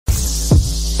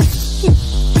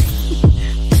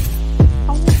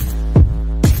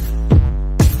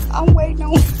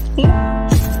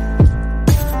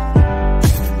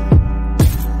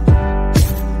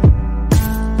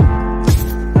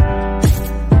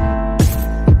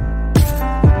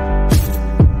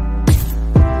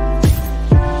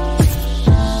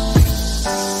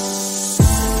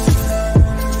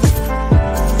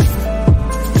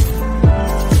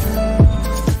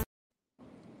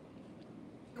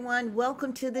everyone.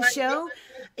 Welcome to the show.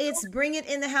 It's Bring It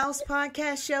in the House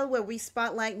podcast show where we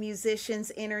spotlight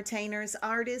musicians, entertainers,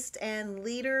 artists, and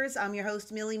leaders. I'm your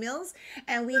host, Millie Mills,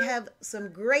 and we have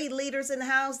some great leaders in the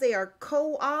house. They are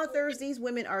co-authors. These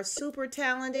women are super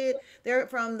talented. They're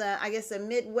from the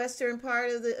Midwestern part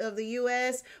of the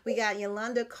U.S. We got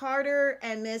Yolanda Carter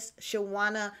and Miss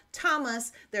Shawana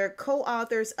Thomas. They're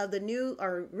co-authors of the new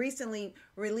or recently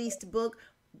released book,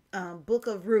 Book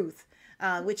of Ruth,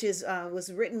 which is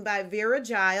was written by Vera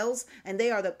Giles, and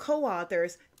they are the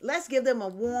co-authors. Let's give them a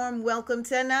warm welcome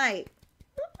tonight.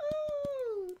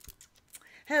 Woo-hoo.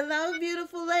 Hello,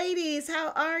 beautiful ladies. How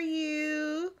are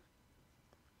you?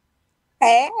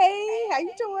 Hey, how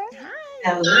you doing?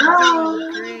 Hi. We're doing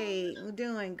Hello. great. We're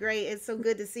doing great. It's so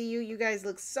good to see you. You guys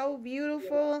look so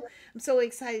beautiful. I'm so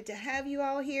excited to have you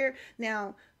all here.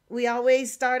 Now, we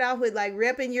always start off with like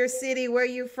repping your city, where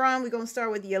you're from. We're going to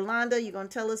start with Yolanda. You're going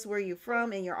to tell us where you're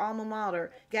from and your alma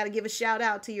mater. Got to give a shout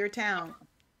out to your town.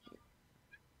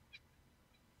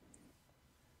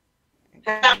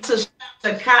 Back Okay. to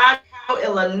Chicago,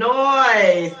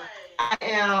 Illinois. I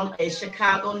am a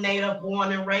Chicago native,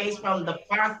 born and raised from the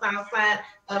far south side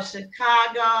of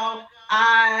Chicago.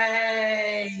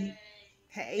 I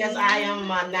Yes, I Hey. am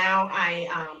now. I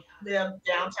live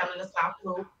downtown in the South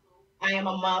Loop. I am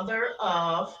a mother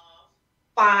of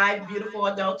five beautiful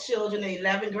adult children,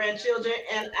 11 grandchildren,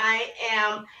 and I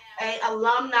am a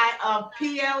alumni of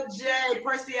PLJ,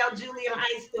 Percy L. Julian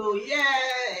High School.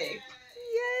 Yay!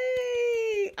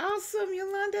 Yay! Awesome,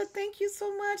 Yolanda. Thank you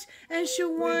so much. And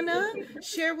Shawana,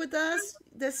 share with us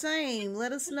the same.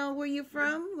 Let us know where you're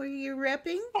from, where you're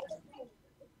repping.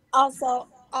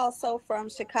 Also from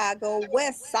Chicago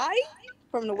West Side,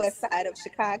 from the west side of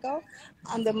Chicago.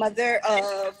 I'm the mother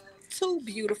of two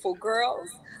beautiful girls.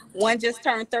 One just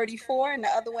turned 34 and the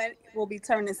other one will be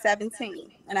turning 17.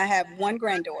 And I have one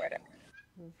granddaughter.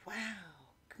 Wow.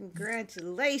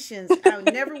 Congratulations. I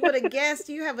never would have guessed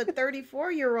you have a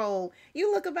 34-year-old.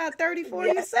 You look about 34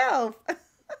 Yeah. yourself.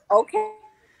 Okay.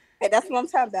 That's what I'm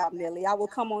talking about, Millie. I will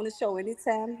come on the show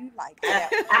anytime you like. Yeah.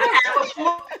 I have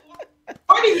a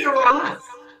 40-year-old.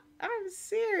 I'm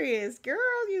serious. Girl,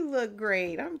 you look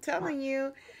great. I'm telling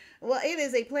you. Well, it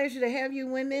is a pleasure to have you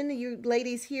women, you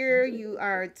ladies here. You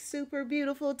are super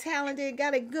beautiful, talented,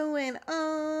 got it going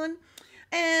on.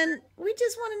 And we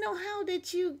just want to know, how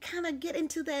did you kind of get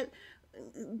into that,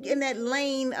 in that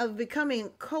lane of becoming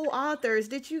co-authors?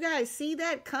 Did you guys see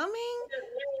that coming?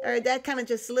 Or that kind of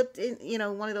just slipped in,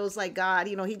 one of those like God,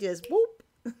 he just whoop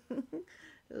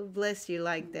bless you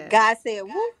like that. God said,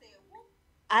 whoop.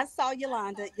 I saw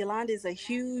Yolanda. Yolanda is a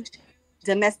huge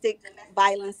domestic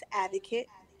violence advocate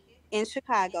in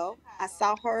Chicago. I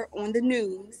saw her on the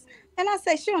news, and I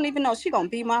said she don't even know she gonna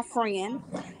be my friend,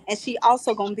 and she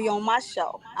also gonna be on my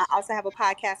show. I also have a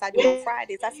podcast I do on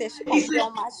Fridays. I said she gonna be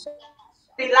on my show,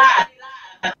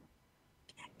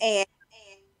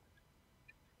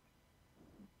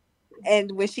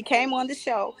 and when she came on the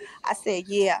show, I said,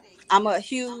 yeah, I'm a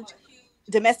huge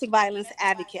domestic violence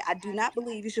advocate. I do not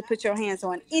believe you should put your hands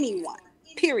on anyone,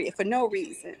 period, for no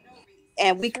reason.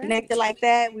 And we That's right. connected like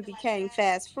that. We became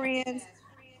fast friends,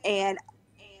 and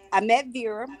I met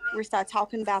Vera. We started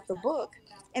talking about the book.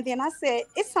 And then I said,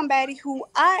 it's somebody who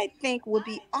I think would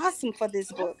be awesome for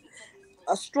this book.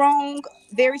 A strong,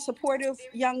 very supportive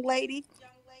young lady.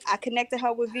 I connected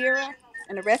her with Vera,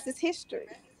 and the rest is history.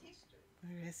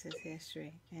 The rest is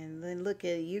history. And then look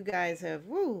at you guys have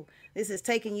woo. This is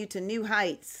taking you to new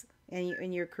heights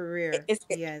in your career. It's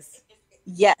Yes.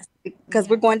 yes, because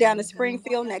we're going down to Mm-hmm.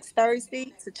 Springfield next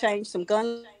Thursday to change some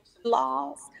gun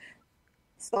laws.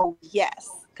 So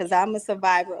yes, because I'm a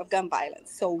survivor of gun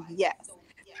violence. So yes.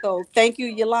 So thank you,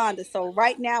 Yolanda. So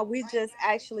right now we're just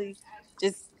actually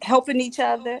just helping each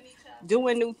other,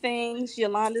 doing new things.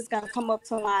 Yolanda's gonna come up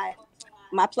to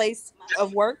my place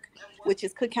of work, which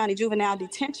is Cook County Juvenile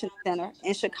Detention Center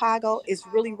in Chicago. It's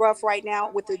really rough right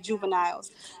now with the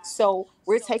juveniles. So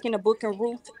we're taking a book and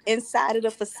Ruth inside of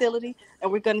the facility,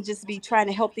 and we're going to just be trying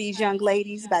to help these young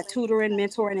ladies by tutoring,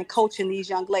 mentoring, and coaching these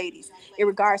young ladies in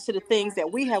regards to the things that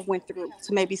we have went through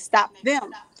to maybe stop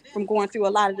them from going through a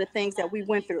lot of the things that we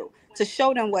went through, to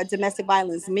show them what domestic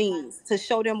violence means, to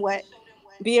show them what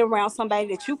being around somebody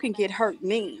that you can get hurt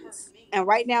means. And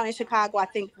right now in Chicago, I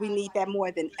think we need that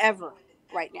more than ever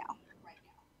right now.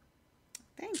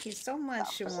 Thank you so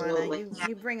much, So, Shawana. Absolutely.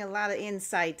 You bring a lot of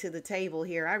insight to the table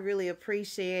here. I really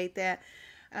appreciate that,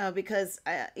 because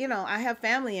I have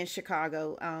family in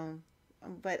Chicago,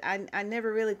 but I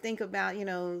never really think about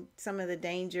some of the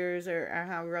dangers, or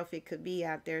how rough it could be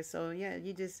out there. So yeah,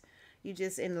 you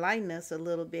just enlighten us a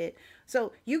little bit.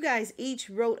 So you guys each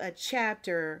wrote a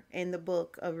chapter in the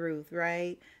book of Ruth,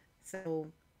 right?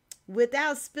 So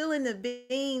without spilling the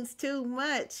beans too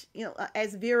much, as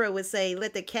Vera would say, let the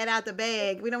cat out the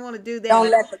bag. We don't want to do Don't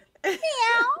that. let the meow.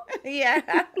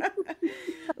 Yeah.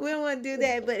 We don't want to do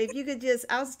that. But if you could just,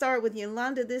 I'll start with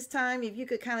Yolanda this time. If you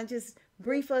could kind of just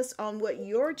brief us on what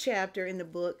your chapter in the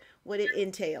book, what it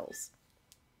entails.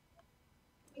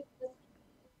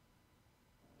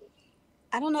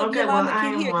 I don't know if Okay, well, Yolanda I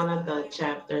can am hear one of the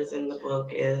chapters in the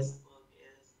book is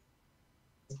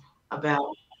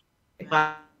about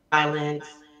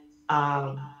violence,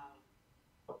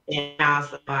 and how I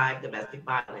survived domestic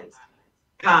violence.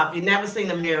 If you've never seen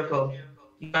a miracle,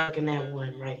 you're looking at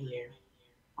one right here.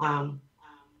 Um,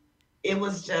 it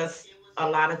was just a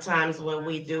lot of times when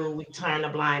we turn a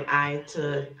blind eye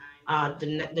to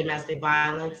domestic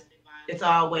violence. It's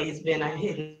always been a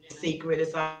hidden secret.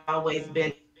 It's always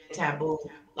been taboo,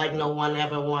 like no one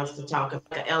ever wants to talk about.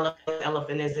 The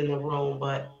elephant is in the room,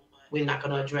 but we're not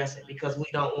going to address it because we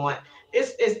don't want.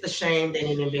 It's the shame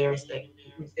and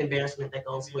embarrassment that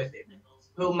goes with it.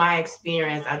 Through my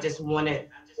experience, I just wanted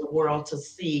the world to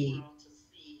see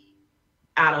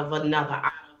out of another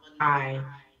eye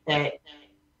that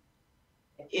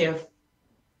if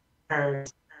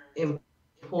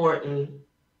important,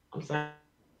 I'm sorry, I don't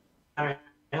know why it's keep going out.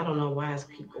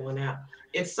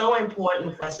 It's so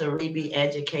important for us to really be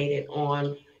educated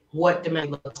on what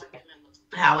domestic looks like,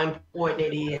 how important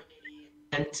it is,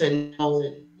 and to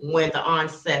know when the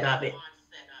onset of it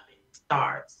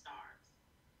starts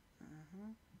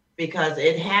Mm-hmm. because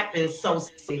it happens so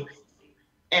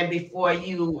and before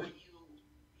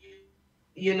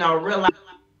realize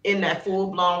in that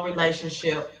full-blown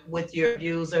relationship with your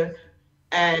abuser,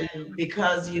 and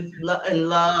because you in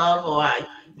love or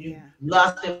you Yeah.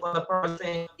 lusting for the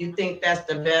person, you think that's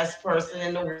the best person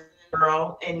in the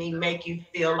world, and he make you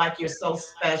feel like you're so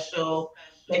special,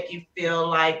 make you feel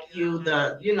like you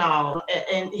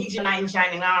and he's your knight in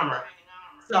shining armor.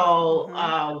 So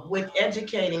Mm-hmm. with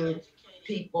educating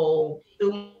people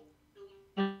through my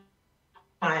experience and my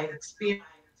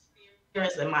story,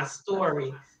 some can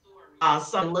look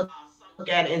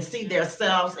at and see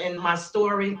themselves in my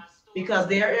story because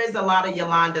there is a lot of Yolandas out here that is going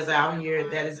through some of the same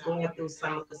similarities.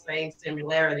 It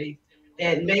may not be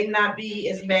as bad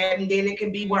and then it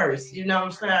can be worse. You know what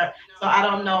I'm saying? So I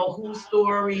don't know whose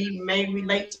story may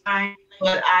relate to mine,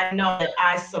 but I know that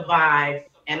I survived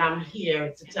and I'm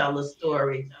here to tell the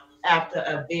story after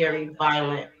a very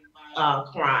violent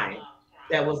crime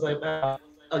that was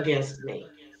against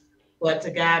me. But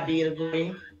to God be the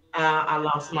glory. I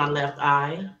lost my left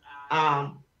eye,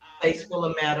 um, face full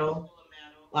of metal,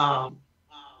 um,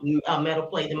 a metal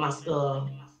plate in my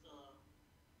skull,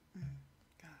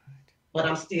 God. but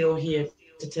I'm still here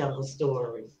to tell the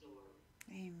story.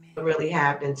 What Amen. really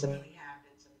happened to me.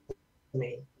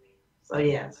 So,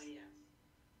 yes.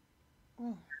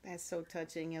 Oh, that's so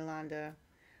touching, Yolanda.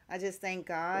 I just thank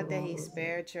God that He Mhm.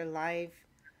 spared your life.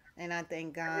 And I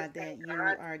thank God that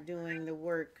you are doing the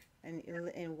work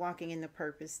and walking in the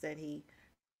purpose that He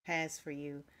has for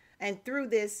you. And through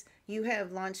this, you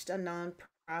have launched a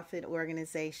nonprofit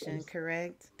organization,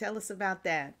 correct? Tell us about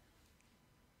that.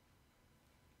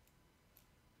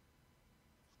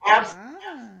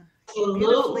 Ah,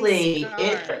 beautifully Absolutely.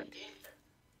 scarred.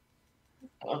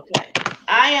 Okay.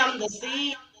 I am the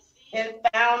CEO and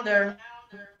founder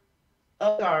of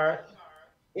Guard.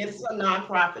 It's a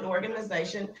nonprofit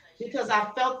organization because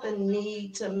I felt the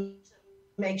need to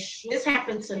make sure this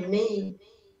happened to me.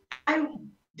 I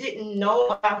didn't know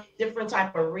about different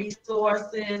type of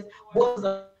resources, what was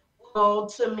available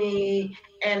to me,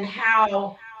 and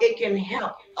how it can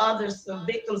help others,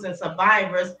 victims and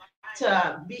survivors,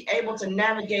 to be able to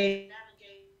navigate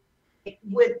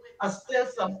with a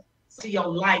sense of to your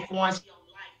life once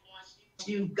you've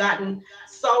gotten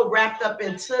so wrapped up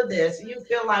into this. You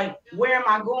feel like, where am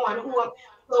I going? Who am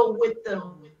so with the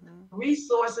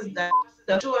resources that sure because we're going to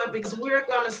serve as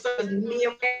me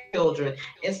and my children.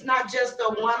 It's not just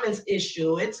a woman's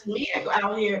issue. It's me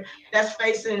out here that's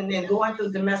facing and going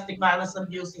through domestic violence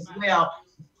abuse as well.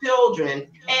 Children,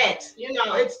 pets,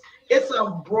 it's a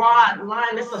broad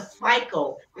line. It's a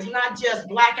cycle. It's not just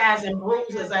black eyes and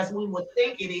bruises as we would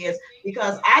think it is,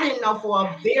 because I didn't know for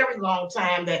a very long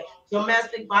time that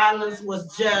domestic violence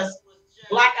was just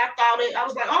black. I thought it. I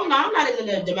was like, oh no, I'm not in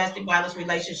a domestic violence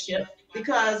relationship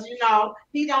because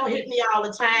he don't hit me all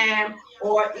the time,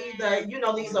 or either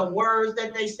these are words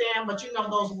that they saying, but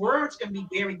those words can be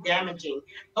very damaging.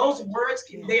 Those words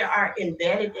they Yes. are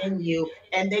embedded in you,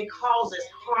 and they causes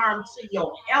harm to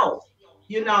your health.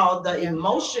 The Yeah,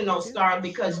 they emotional do. scar,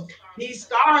 because these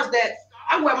scars that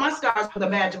I wear my scars with a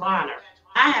badge of honor.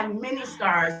 I have many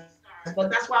scars,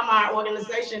 but that's why my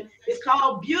organization is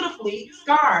called Beautifully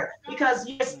Scarred, because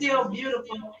you're still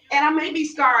beautiful. And I may be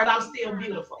scarred, I'm still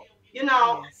beautiful. And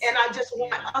Yes. I just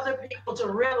want Yeah. other people to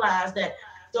realize that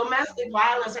domestic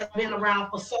violence has been around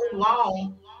for so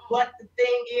long. But the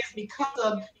thing is, because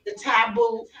of the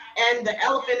taboo and the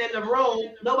elephant in the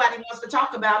room, nobody wants to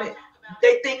talk about it.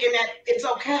 They thinking that it's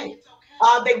okay.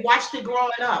 They watched it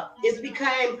growing up. It's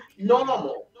became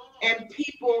normal, and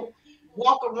people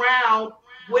walk around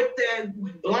with their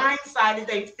blindsided.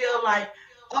 They feel like,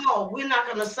 oh, we're not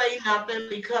going to say nothing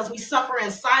because we suffer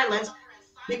in silence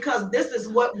because this is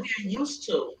what we're used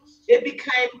to. It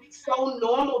became so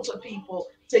normal to people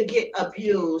to get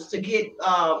abused, to get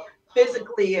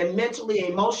physically and mentally,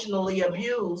 emotionally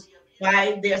abused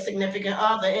by their significant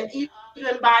other, and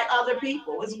even by other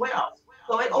people as well.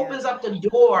 So it opens up Yeah. the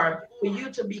door for you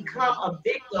to become a Hmm.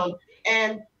 victim,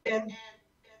 and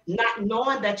not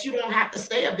knowing that you don't have to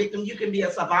stay a victim. You can be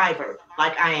a survivor,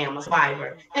 like I am a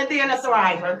survivor, and then a A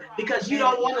survivor. thriver, because you And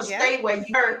don't want to yeah. stay where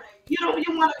you're.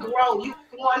 You want to grow. You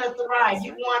want to thrive.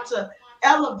 You want to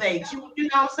elevate. You know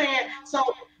what I'm saying? So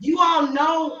you all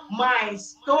know my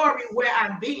story where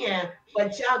I've been,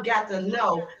 but y'all got to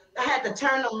know. I had to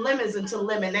turn them lemons into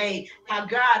lemonade. How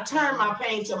God turned my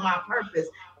pain to my purpose.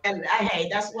 And hey,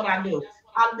 that's what I do.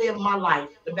 I live my life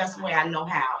the best way I know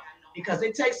how, because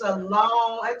it takes a lot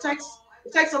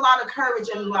of courage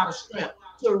and a lot of strength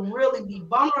to really be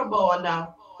vulnerable enough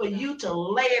for you to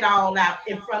lay it all out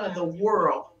in front of the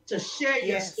world, to share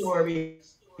your Yes. story,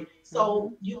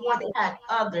 so you Hmm. want to impact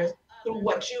others through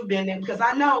what you've been in. Because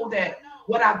I know that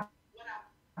what I've been through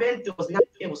was not for me,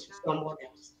 it was for someone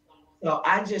else. So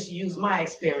I just use my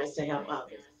experience to help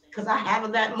others, because I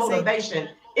have that Say, motivation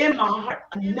in my heart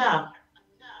enough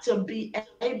to be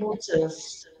able to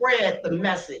spread the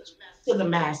message to the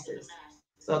masses.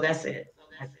 So that's it.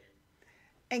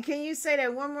 and can you say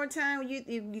that one more time?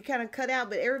 You kind of cut out,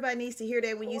 but everybody needs to hear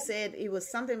that when you said it was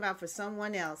something about for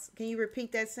someone else. Can you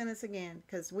repeat that sentence again?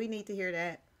 Because we need to hear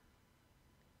that.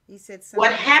 You said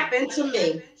What something about. happened to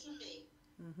me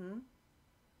Mm-hmm.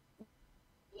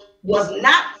 was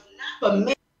not for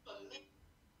me.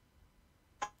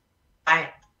 I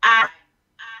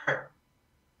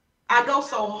I go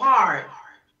so hard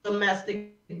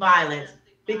domestic violence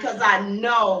because I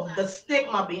know the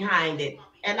stigma behind it.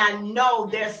 And I know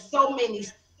there's so many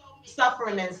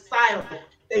suffering in silence.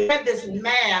 They wear this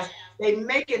mask. They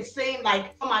make it seem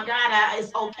like, oh my God,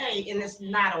 it's okay, and it's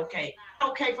not okay.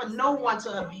 Okay for no one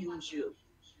to abuse you.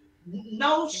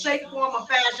 No shape, Yes. form, or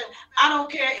fashion. I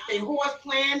don't care if they horse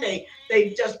playing,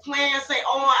 they just playing, say,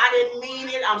 "Oh, I didn't mean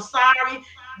it. I'm sorry."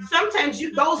 Sometimes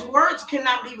those words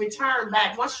cannot be returned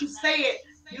back. Once you say it,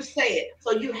 you say it.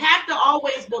 So you have to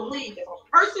always believe. If a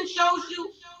person shows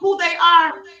you who they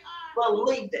are,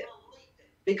 believe them,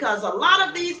 because a lot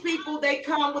of these people, they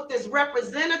come with this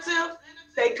representative.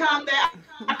 They come there.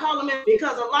 I call them in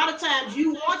because a lot of times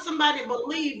you want somebody to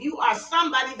believe you are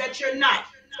somebody that you're not.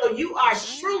 So you are That's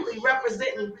right. truly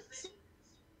representing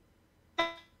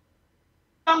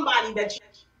somebody that you're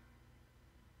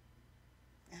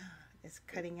not. It's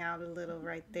cutting out a little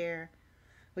right there.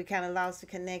 We kind of lost the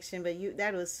connection, but you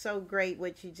that was so great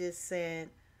what you just said.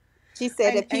 She said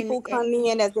And that and, people and come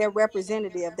in as their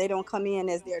representative. They don't come in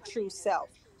as their true self.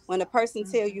 When a person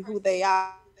tell you who they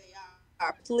are,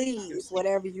 please,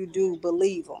 whatever you do,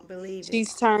 believe them.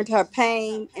 She's turned her believe it.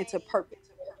 pain into purpose.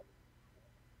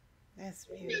 That's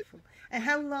beautiful. And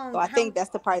how So I long? think that's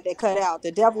How? the part that cut out.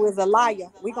 The devil is a liar.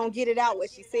 We're going to get it out what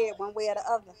she said one way or the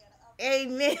other.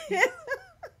 Amen.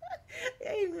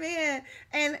 Amen.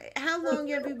 And how long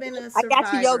have you been a I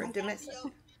got you, survivor? Yogi. Domestic.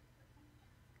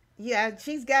 Yeah,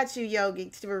 she's got you,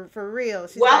 Yogi. For real,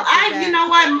 she's Well, got your you back. know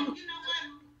what?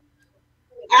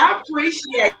 I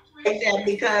appreciate that,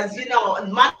 because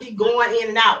my be going in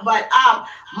and out. But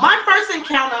my first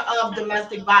encounter of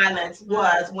domestic violence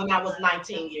was when I was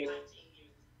 19 years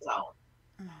old.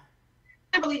 I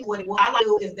didn't believe what it was. All I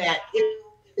knew is that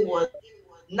it was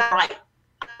not right.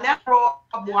 I never grew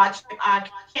up watching. I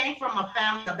came from a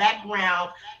family, a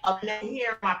background of never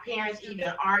hearing my parents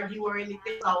even argue or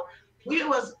anything. So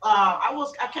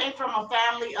I came from a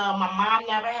family. My mom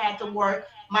never had to work.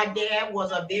 My dad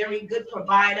was a very good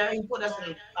provider. He put us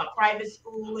in private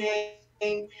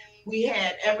schooling. We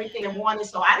had everything they wanted.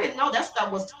 So I didn't know that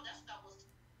stuff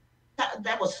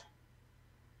that was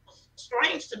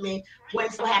strange to me when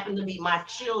it so happened to be my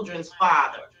children's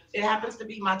father. It happens to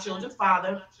be my children's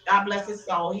father. God bless his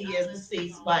soul. He is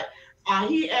deceased, but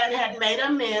he had made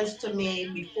amends to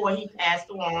me before he passed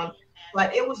on.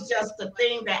 But it was just the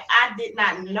thing that I did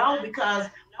not know, because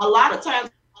a lot of times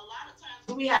we have to go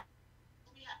through so much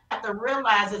have to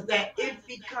realize is that it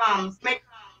becomes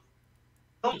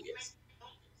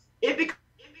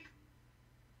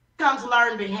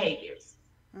learned behaviors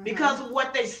because of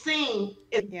what they're seeing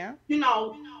is, you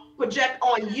know, project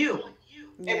on you.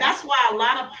 And that's why a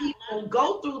lot of people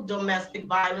go through domestic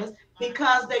violence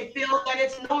because they feel that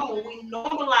it's normal. We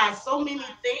normalize so many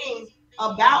things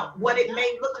about what it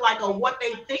may look like or what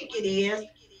they think it is.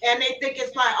 And they think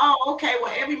it's like, oh, okay,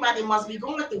 well, everybody must be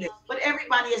going through this. But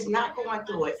everybody is not going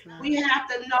through it. We have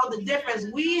to know the difference.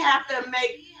 We have to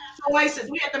make choices.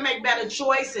 We have to make better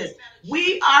choices.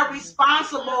 We are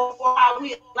responsible for how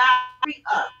we allow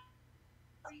us.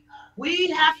 We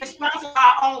have to be responsible for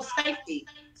our own safety.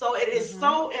 So it is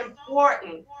so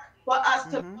important for us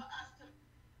to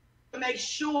make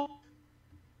sure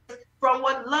from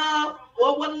what love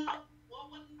or what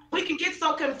we can get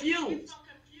so confused.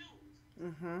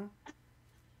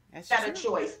 That's better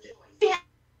choice. We have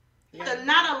to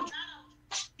not allow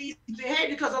these behavior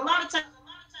because a lot of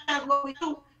times what we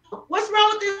do, what's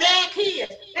wrong with these bad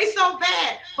kids? They so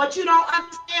bad, but you don't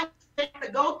understand what they have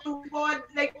to go through before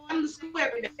they come to school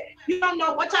every day. You don't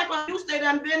know what type of abuse they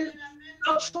done been.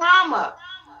 So trauma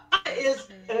is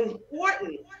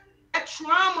important. That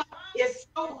trauma is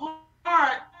so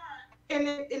hard, and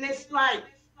it's like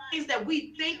things that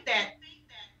we think that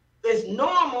is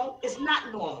normal. It's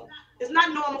not normal. It's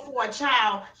not normal for a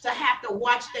child to have to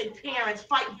watch their parents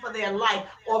fighting for their life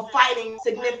or fighting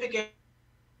significant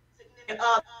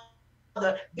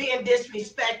other, being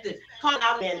disrespected, calling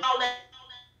out and all that.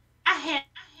 I had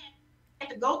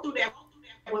to go through that.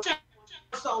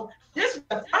 So this was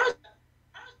the first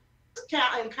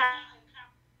encounter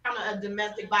of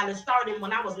domestic violence started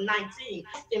when I was 19.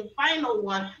 The final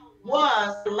one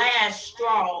was the last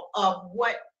straw of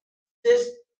what this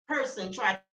person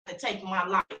tried to take my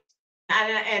life.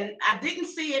 And I didn't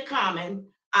see it coming.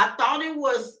 I thought it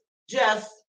was just,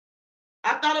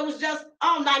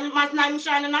 oh, knight in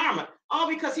shining armor. All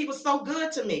because he was so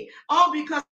good to me. All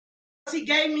because he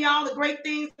gave me all the great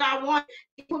things that I want.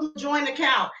 He put me in a joint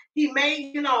account. He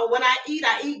made, when I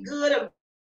eat good.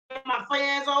 And my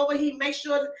friends over, he makes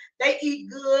sure they eat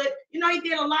good. He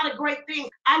did a lot of great things.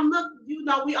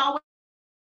 We always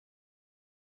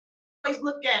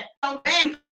look at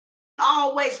bad.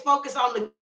 Always focus on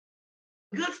the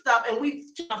good stuff, and we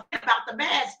forget about the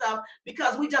bad stuff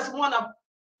because we just want to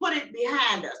put it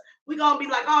behind us. We're gonna be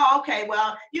like, oh, okay,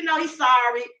 well, he's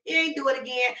sorry, he ain't do it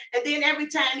again. And then every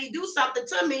time he do something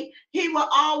to me, he will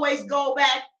always go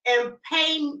back and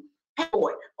pay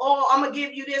for it. Or I'm gonna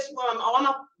give you this one, or I'm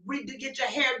gonna get your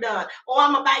hair done, or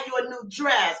I'm gonna buy you a new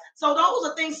dress. So those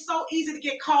are things so easy to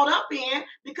get caught up in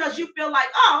because you feel like,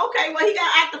 oh, okay, well, he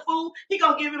got to act the fool. He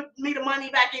gonna give me the money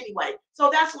back anyway. So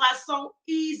that's why it's so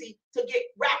easy to get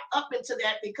wrapped up into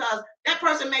that because that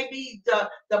person may be the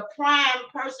prime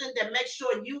person that makes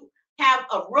sure you have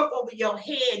a roof over your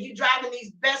head. You driving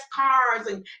these best cars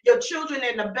and your children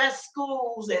in the best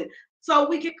schools. And so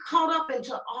we get caught up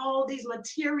into all these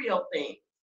material things.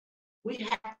 We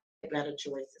have better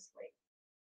choices, ladies.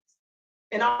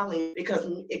 And only because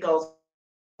it goes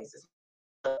places.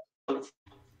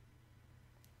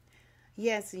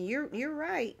 Yes, you're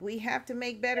right. We have to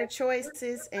make better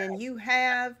choices, and you've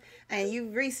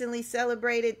recently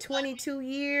celebrated 22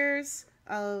 years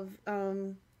of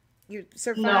you're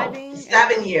surviving. No,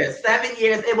 7 years. 7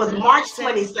 years. It was March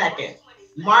 22nd.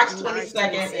 March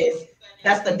 22nd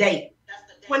that's the date.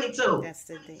 22. That's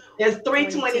the date. It's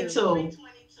 3/22.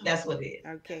 That's what it is.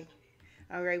 Okay.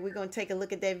 All right. We're going to take a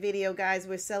look at that video, guys.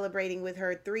 We're celebrating with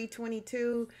her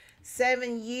 3/22,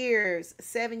 7 years,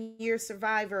 7-year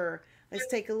survivor. Let's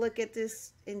take a look at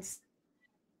this and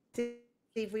see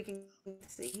if we can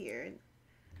see here.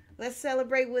 Let's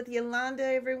celebrate with Yolanda,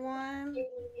 everyone.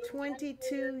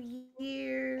 22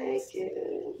 years. Thank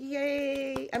you.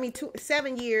 Yay.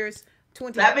 7 years.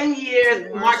 7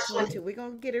 years, March 22. We're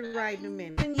going to get it right in a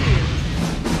minute. 7 years.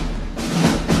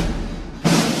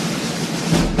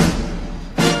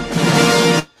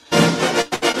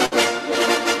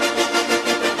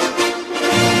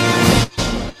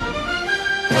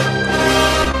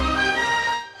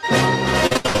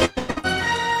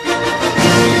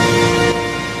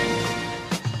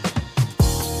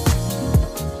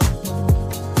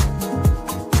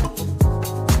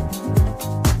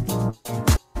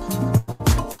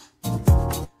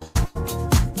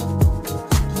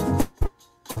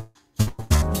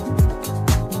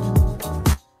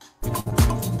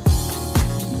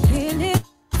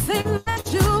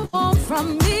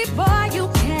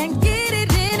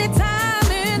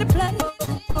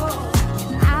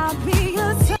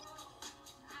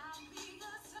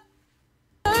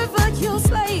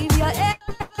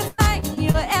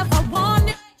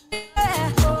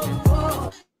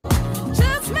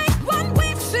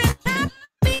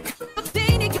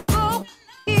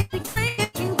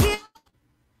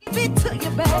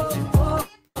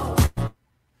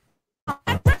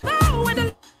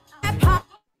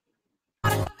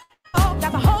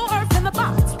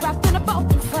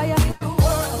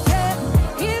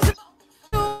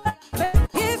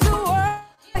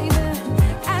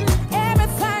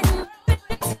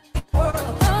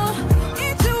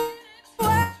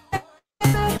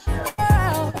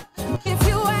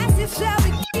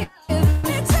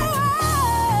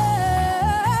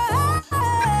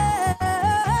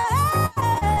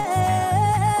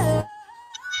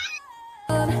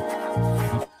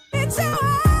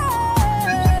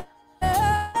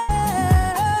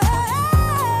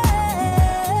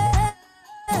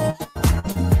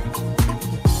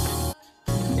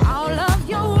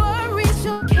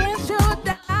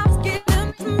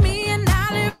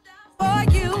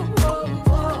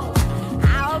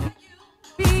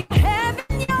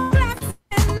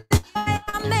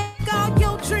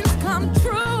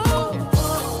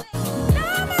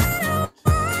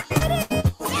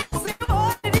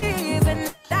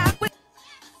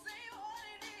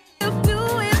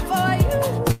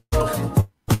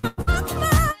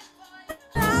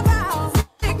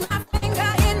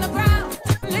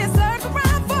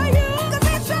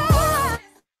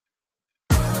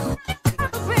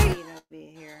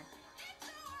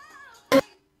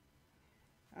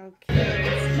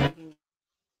 Okay.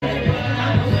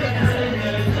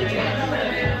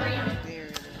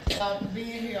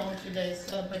 Being here on today,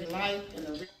 celebrating life and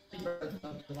the rebirth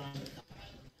of divine.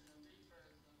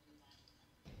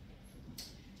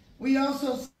 We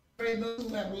also celebrate those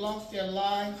who have lost their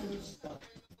lives in the struggle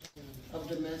of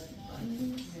domestic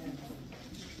violence.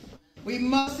 We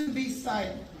mustn't be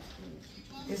silent.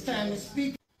 It's time to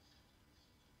speak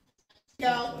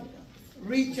out,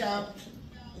 reach out,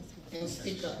 and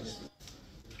speak up.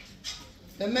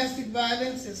 Domestic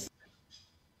violence is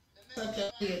such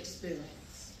a big experience.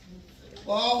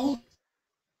 For all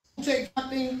who take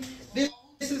nothing, this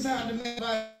is how domestic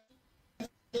violence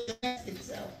manifests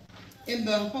itself in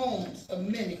the homes of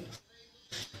many.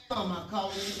 I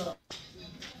call it love.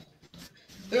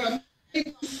 There are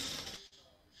many.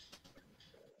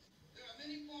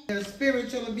 There's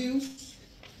spiritual abuse,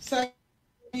 sexual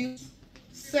abuse,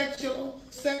 sexual,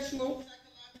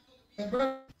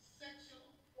 and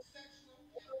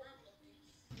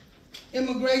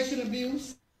immigration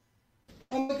abuse,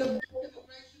 homophobic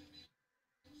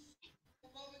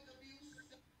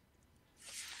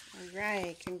All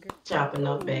right. Chopping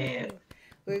up bad.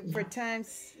 For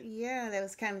times, yeah, that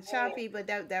was kind of choppy, but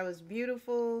that was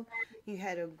beautiful. You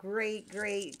had a great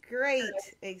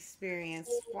experience.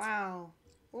 Wow.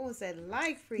 What was that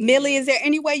like for Millie, you? is there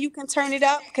any way you can turn it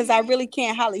up? Because I really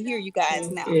can't hardly hear you guys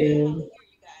Thank now. you.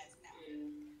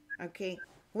 Okay.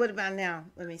 What about now?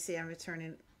 Let me see. I'm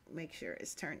returning. Make sure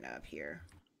it's turned up here.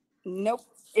 Nope.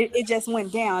 It just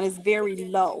went down. It's very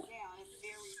low.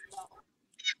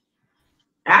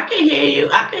 I can hear you.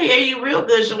 I can hear you real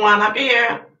good, Shawan. I can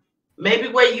hear. Maybe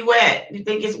where you at? You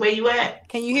think it's where you at?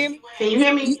 Can you hear me? Can you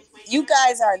hear me? You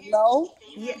guys are low,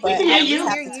 Yeah, We but can hear I just you.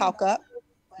 have to talk up.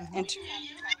 Mhm. And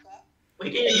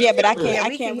We can hear yeah, but you I good. Yeah, can't. I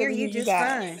we can can't hear really you hear you just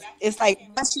guys. fine. It's like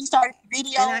once you start And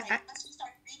video,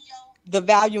 the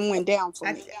volume went down for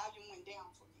I, me.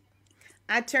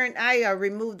 I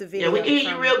removed the Yeah, we video can hear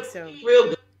you from it, real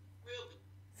good.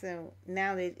 so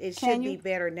now that it Can should you? be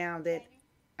better now that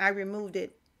I removed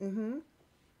it.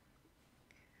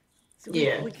 So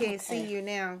Yeah. we can't see Okay. you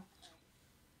now.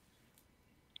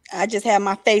 I just have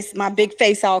my big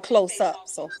face all close up.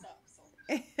 So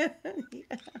Yeah.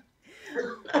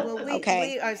 Well,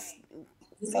 okay. we are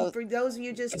So for those of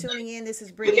you just tuning in. This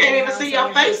is We Bring It in can't the even House. see I'm your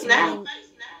your face host, now.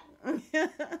 Millie.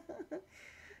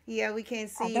 Yeah, we can't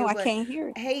I see know you, I but can't hear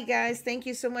it. hey guys, thank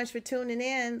you so much for tuning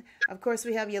in. Of course,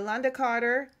 we have Yolanda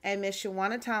Carter and Miss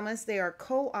Shawana Thomas. They are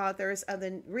co-authors of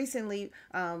the recently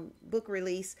book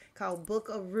release called Book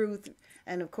of Ruth.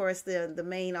 And of course, the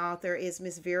main author is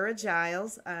Miss Vera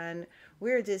Giles. And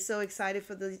we're just so excited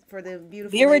for the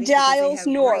beautiful Vera ladies because they Giles have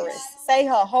great. Norris. Say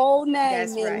her whole name,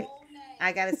 That's Millie. right.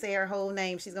 I gotta say her whole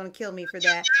name. She's gonna kill me for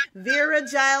that. Vera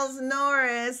Giles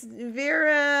Norris.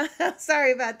 Vera,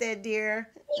 sorry about that, dear.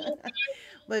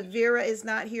 But Vera is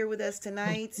not here with us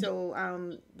tonight. So,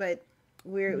 but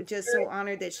we're just so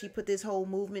honored that she put this whole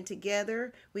movement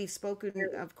together. We've spoken,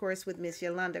 of course, with Miss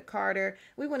Yolanda Carter.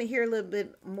 We want to hear a little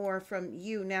bit more from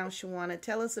you now, Shawana.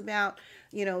 Tell us about,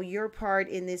 your part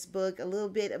in this book, a little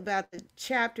bit about the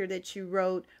chapter that you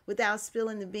wrote without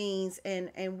spilling the beans and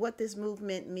what this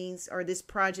movement means or this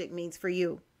project means for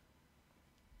you.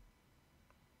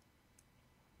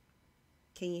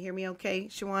 Can you hear me okay,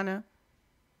 Shawana?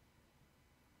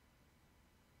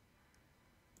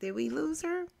 Did we lose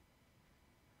her?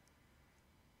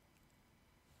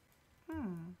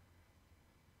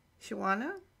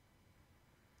 Shawana?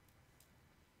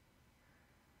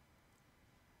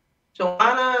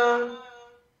 Joanna.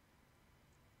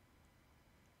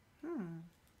 Hmm.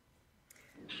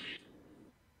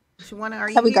 Shawana, are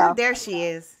There you we here? go. There she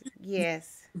is.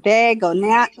 Yes. There you go.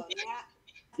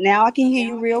 Now I can hear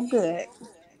you real good.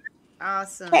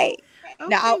 Awesome. Hey,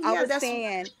 now Okay, I yeah, was that's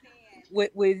saying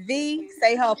with V,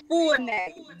 say her full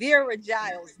name, Vera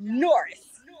Giles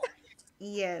Norris.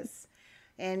 yes.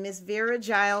 And Miss Vera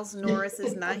Giles Norris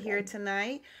is not here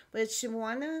tonight. But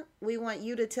Shawana, we want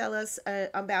you to tell us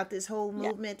about this whole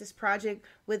Yeah. movement, this project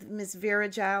with Miss Vera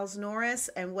Giles Norris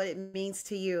and what it means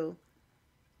to you.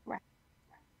 Right.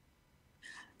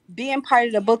 Being part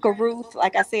of the Book of Ruth,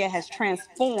 like I said, has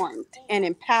transformed and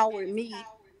empowered me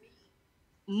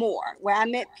more. Where I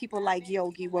met people like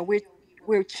Yogi, where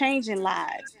we're changing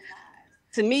lives.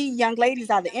 To me, young ladies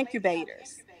are the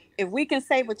incubators. If we can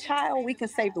save a child, we can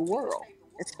save the world.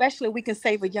 Especially if we can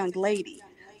save a young lady.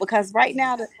 Because right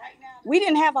now, Yes. we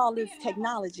didn't have all this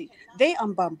technology. They are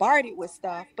bombarded with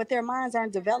stuff, but their minds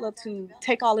aren't developed to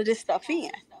take all of this stuff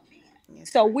in.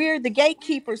 That's So right. we're the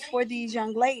gatekeepers for these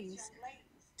young ladies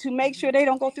to make sure they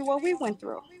don't go through what we went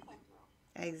through.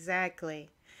 Exactly.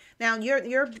 Now,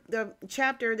 your the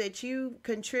chapter that you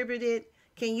contributed,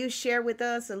 can you share with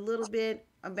us a little bit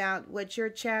about what your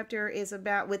chapter is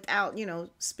about without,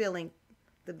 spilling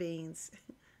the beans?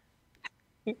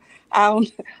 I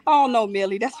don't, I don't know,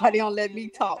 Millie. That's why they don't let me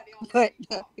talk. But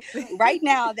right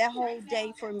now, that whole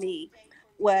day for me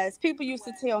was people used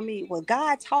to tell me, well,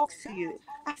 God talks to you.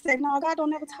 I said, no, God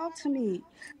don't ever talk to me.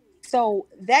 So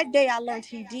that day I learned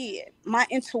he did. My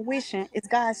intuition is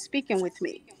God speaking with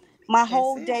me. My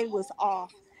That's whole it. day was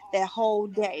off that whole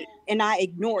day and I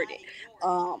ignored it.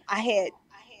 I had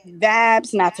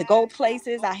vibes not to go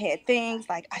places. I had things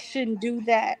like I shouldn't do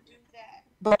that.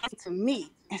 But to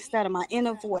me, instead of my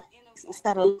inner voice,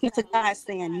 instead of listening to God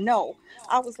saying no,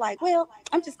 I was like, well,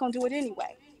 I'm just going to do it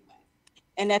anyway.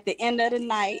 And at the end of the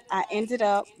night, I ended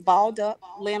up balled up,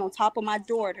 laying on top of my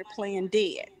daughter, playing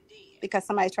dead because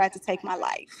somebody tried to take my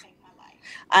life.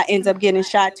 I ended up getting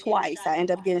shot twice. I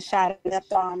ended up getting shot in my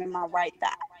left arm and my right thigh.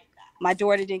 My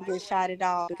daughter didn't get shot at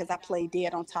all because I played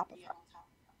dead on top of her.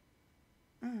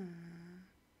 Mm,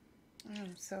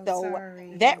 I'm so So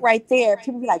sorry. that right there,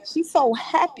 people be like, she's so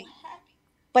happy.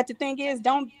 But the thing is,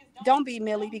 don't be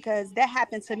Millie because that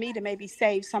happened to me to maybe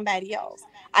save somebody else.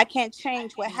 I can't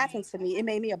change what happened to me. It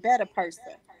made me a better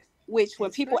person. Which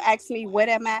when That's people right. ask me what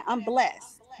am I, I'm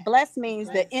blessed. Blessed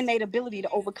means the Blessed. innate ability to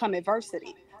overcome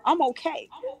adversity. I'm okay.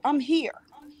 I'm here.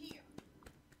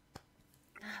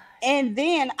 And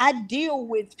then I deal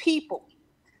with people.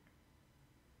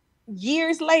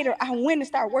 Years later, I went and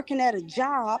started working at a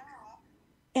job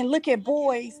and look at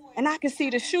boys and I can see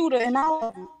the shooter and all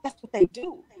of them. That's what they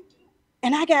do.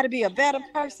 And I got to be a better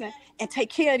person and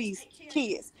take care of these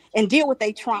kids and deal with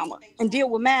their trauma and deal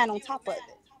with mine on top of it.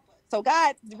 So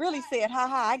God really said, ha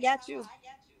ha, I got you.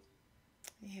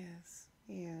 Yes.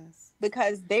 Yes.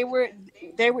 Because they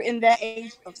were in that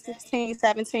age of 16,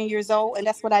 17 years old. And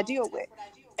that's what I deal with.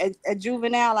 At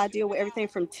juvenile, I deal with everything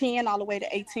from 10 all the way to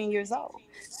 18 years old.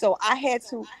 So I had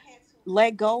to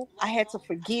let go. I had to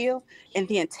forgive and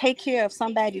then take care of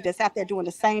somebody that's out there doing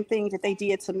the same thing that they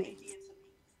did to me.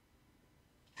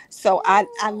 So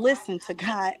I listen to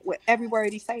God with every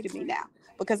word he say to me now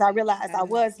because I realized I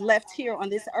was left here on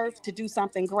this earth to do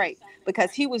something great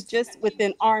because he was just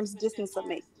within arm's distance of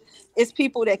me. It's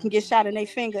people that can get shot in their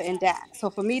finger and die.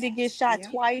 So for me to get shot Yep.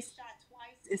 twice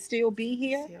and still be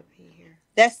And here, still be here.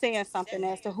 that's saying something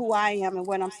as to who I am and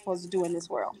what I'm supposed to do in this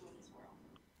world.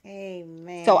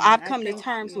 So Amen. I've I come to thank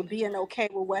terms you. with being okay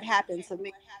with what happened to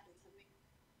me.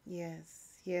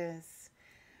 Yes. Yes.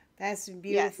 That's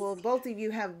Yes. beautiful. Both of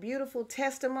you have beautiful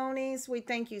testimonies. We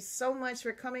thank you so much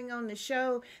for coming on the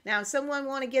show. Now, if someone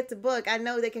want to get the book, I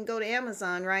know they can go to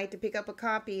Amazon, right, to pick up a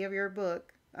copy of your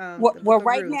book, Well, the well, Book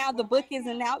of right Ruth. now the book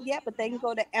isn't out yet, but they can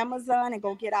go to Amazon and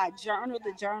go get our journal.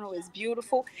 The journal is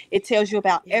beautiful. It tells you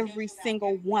about Yeah. every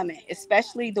single woman,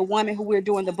 especially the woman who we're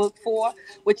doing the book for,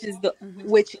 which is the Mm-hmm.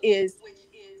 which is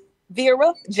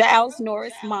Vera Giles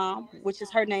Norris' mom, which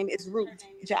is her name is Ruth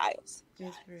Giles.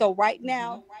 It's Ruth. So right Mm-hmm.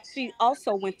 now she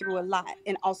also went through a lot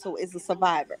and also is a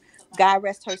survivor. God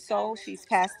rest her soul. She's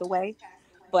passed away,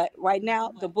 but right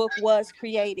now the book was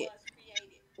created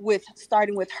with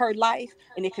starting with her life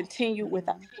and it continued with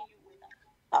Mm-hmm.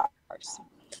 ours.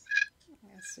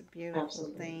 That's a beautiful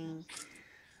Absolutely. thing.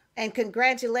 And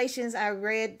congratulations, I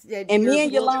read that And your me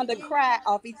and book. Yolanda cry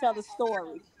off each other's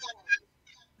story.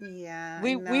 Yeah, I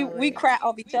We we know we it. cry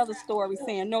off each other's story,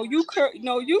 saying, "No, you,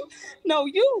 no, you, no,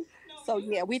 you." So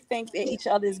yeah, we think that each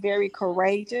other is very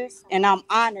courageous, and I'm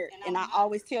honored. And I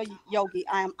always tell you, Yogi,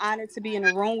 I am honored to be in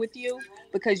a room with you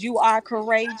because you are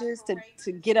courageous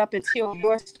to get up and tell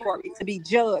your story. To be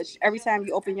judged every time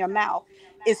you open your mouth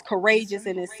is courageous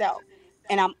in itself.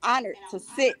 And I'm honored to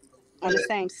sit on the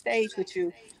same stage with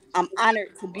you. I'm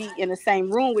honored to be in the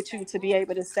same room with you to be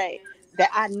able to say that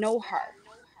I know her.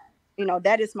 You know,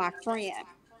 that is my friend.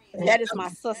 That is my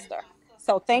sister.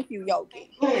 So thank you,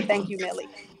 Yogi, and thank you, Millie.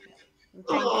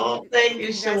 Oh, thank you, You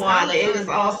guys. Shawana. It is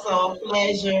also a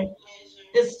pleasure.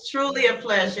 It's truly a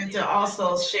pleasure to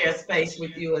also share space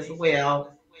with you as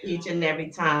well, each and every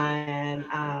time.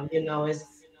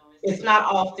 It's not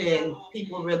often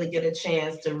people really get a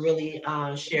chance to really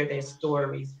share their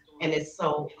stories, and it's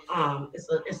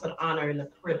an honor and a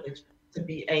privilege to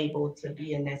be able to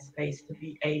be in that space, to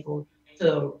be able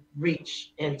to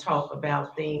reach and talk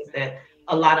about things that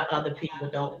a lot of other people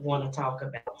don't want to talk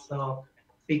about. So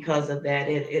because of that,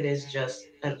 it is just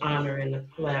an honor and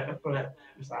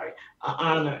I'm sorry, an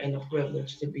honor and a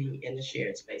privilege to be in the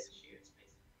shared space with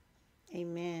you.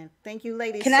 Amen. Thank you,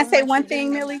 ladies, Can I so say much for one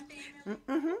being thing, on. Millie?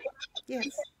 Mm-hmm. Yes.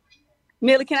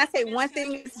 Millie, can I say one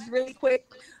thing? This is really quick.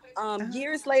 Uh-huh.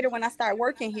 Years later, when I started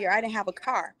working here, I didn't have a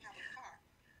car.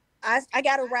 I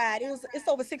got a ride. It's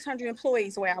over 600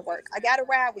 employees where I work. I got a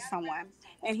ride with someone,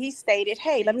 and he stated,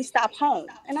 "Hey, let me stop home."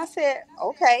 And I said,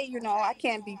 "Okay, I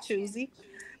can't be choosy."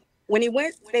 When he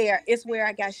went there, it's where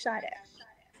I got shot at,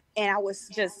 and I was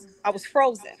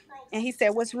frozen. And he said,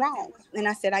 "What's wrong?" And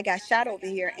I said, "I got shot over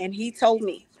here." And he told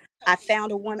me, I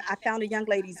found a young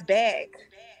lady's bag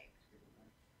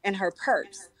and her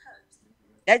purse.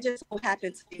 That just so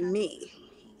happened to be me.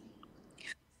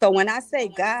 So when I say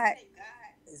God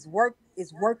is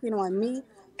working on me,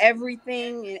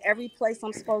 everything and every place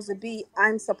I'm supposed to be,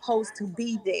 I'm supposed to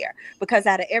be there. Because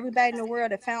out of everybody in the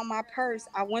world that found my purse,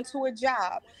 I went to a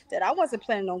job that I wasn't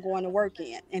planning on going to work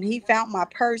in. And he found my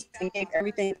purse and gave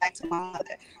everything back to my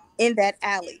mother in that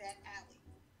alley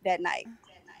that night.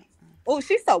 Oh,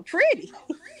 she's so pretty.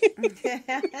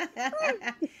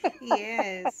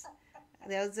 Yes.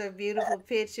 Those are beautiful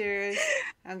pictures.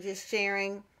 I'm just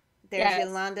sharing. There's Yes.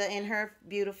 Yolanda and her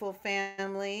beautiful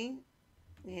family.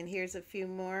 And here's a few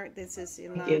more. This is Thank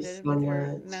you Yolanda so with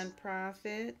her much.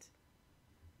 nonprofit.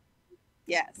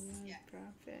 Yes.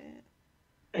 Nonprofit.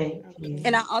 Thank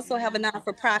And I you. Okay. also have a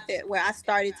non-for-profit where I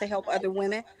started to help other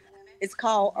women. It's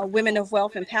called a Women of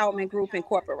Wealth Empowerment Group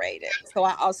Incorporated. So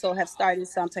I also have started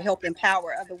some to help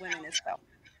empower other women as well.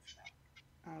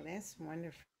 Oh, that's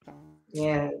wonderful.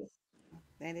 Yes.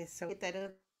 That is so. Get that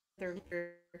other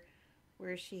picture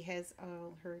where she has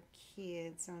all her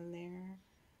kids on there.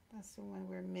 That's the one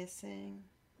we're missing.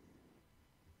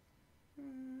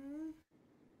 Mm.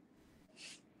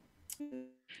 Here.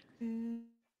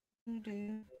 I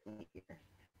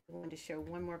wanted to show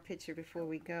one more picture before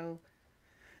we go.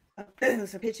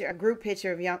 There's a picture, a group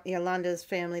picture of Yolanda's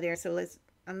family there. So let's.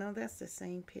 I know that's the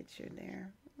same picture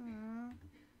there. Aww.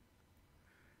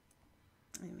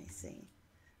 Let me see.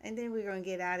 And then we're gonna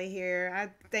get out of here. I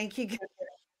thank you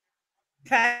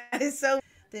guys so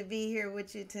to be here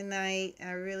with you tonight.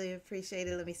 I really appreciate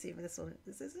it. Let me see if this one.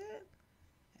 This is it.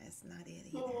 That's not it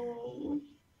either. Oh,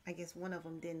 I guess one of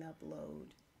them didn't upload.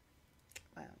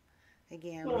 Well,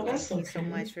 again, we no, that's thank you so okay.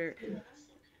 much for.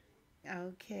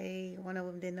 Okay, one of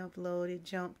them didn't upload. It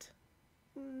jumped.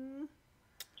 Mm,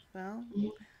 well,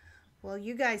 well,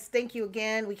 you guys, thank you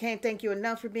again. We can't thank you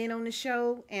enough for being on the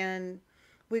show, and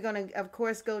we're gonna, of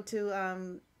course, go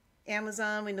to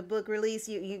Amazon when the book release.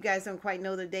 You guys don't quite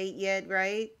know the date yet,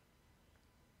 right?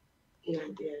 Not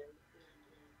yet.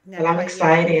 But Not I'm quite yet.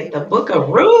 excited. Okay, The well, Book of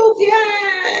Ruth, the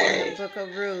yay! Book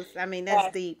of Ruth. I mean, that's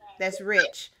Yes. deep. That's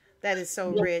rich. That is so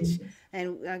rich.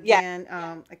 And Yes. again,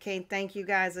 I can't thank you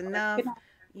guys enough.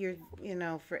 Good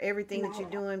night. For everything that you're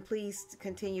doing. Please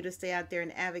continue to stay out there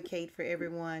and advocate for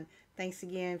everyone. Thanks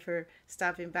again for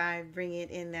stopping by. Bring it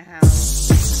in the house.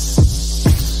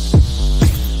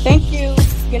 Thank you.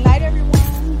 Good night, everyone.